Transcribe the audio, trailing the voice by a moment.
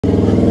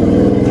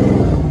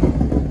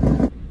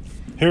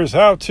Here's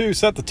how to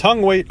set the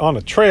tongue weight on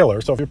a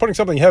trailer. So if you're putting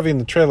something heavy in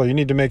the trailer, you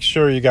need to make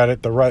sure you got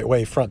it the right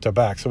way front to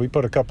back. So we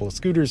put a couple of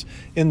scooters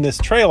in this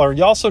trailer.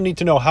 You also need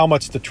to know how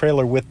much the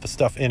trailer with the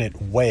stuff in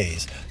it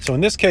weighs. So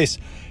in this case,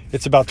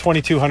 it's about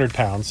 2,200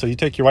 pounds. So you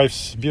take your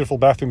wife's beautiful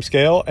bathroom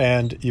scale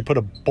and you put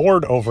a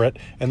board over it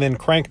and then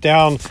crank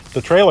down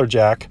the trailer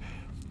jack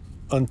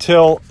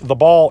until the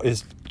ball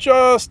is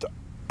just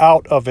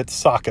out of its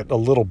socket a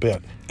little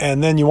bit.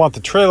 And then you want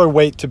the trailer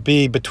weight to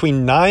be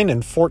between 9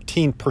 and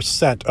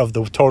 14% of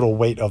the total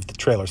weight of the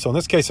trailer. So in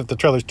this case, if the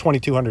trailer is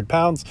 2,200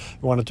 pounds,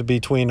 you want it to be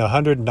between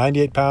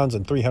 198 pounds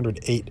and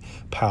 308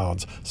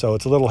 pounds. So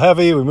it's a little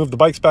heavy. We move the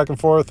bikes back and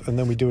forth, and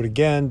then we do it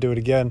again, do it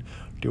again,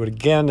 do it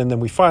again, and then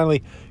we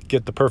finally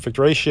get the perfect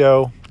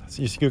ratio.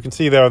 So you can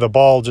see there the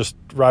ball just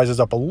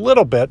rises up a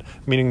little bit,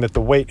 meaning that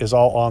the weight is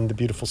all on the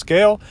beautiful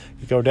scale.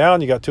 You go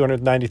down, you got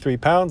 293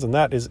 pounds, and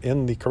that is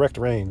in the correct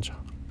range.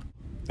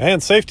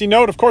 And safety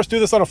note, of course, do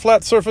this on a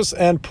flat surface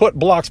and put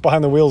blocks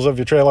behind the wheels of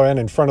your trailer and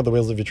in front of the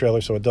wheels of your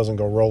trailer so it doesn't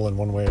go rolling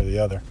one way or the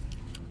other.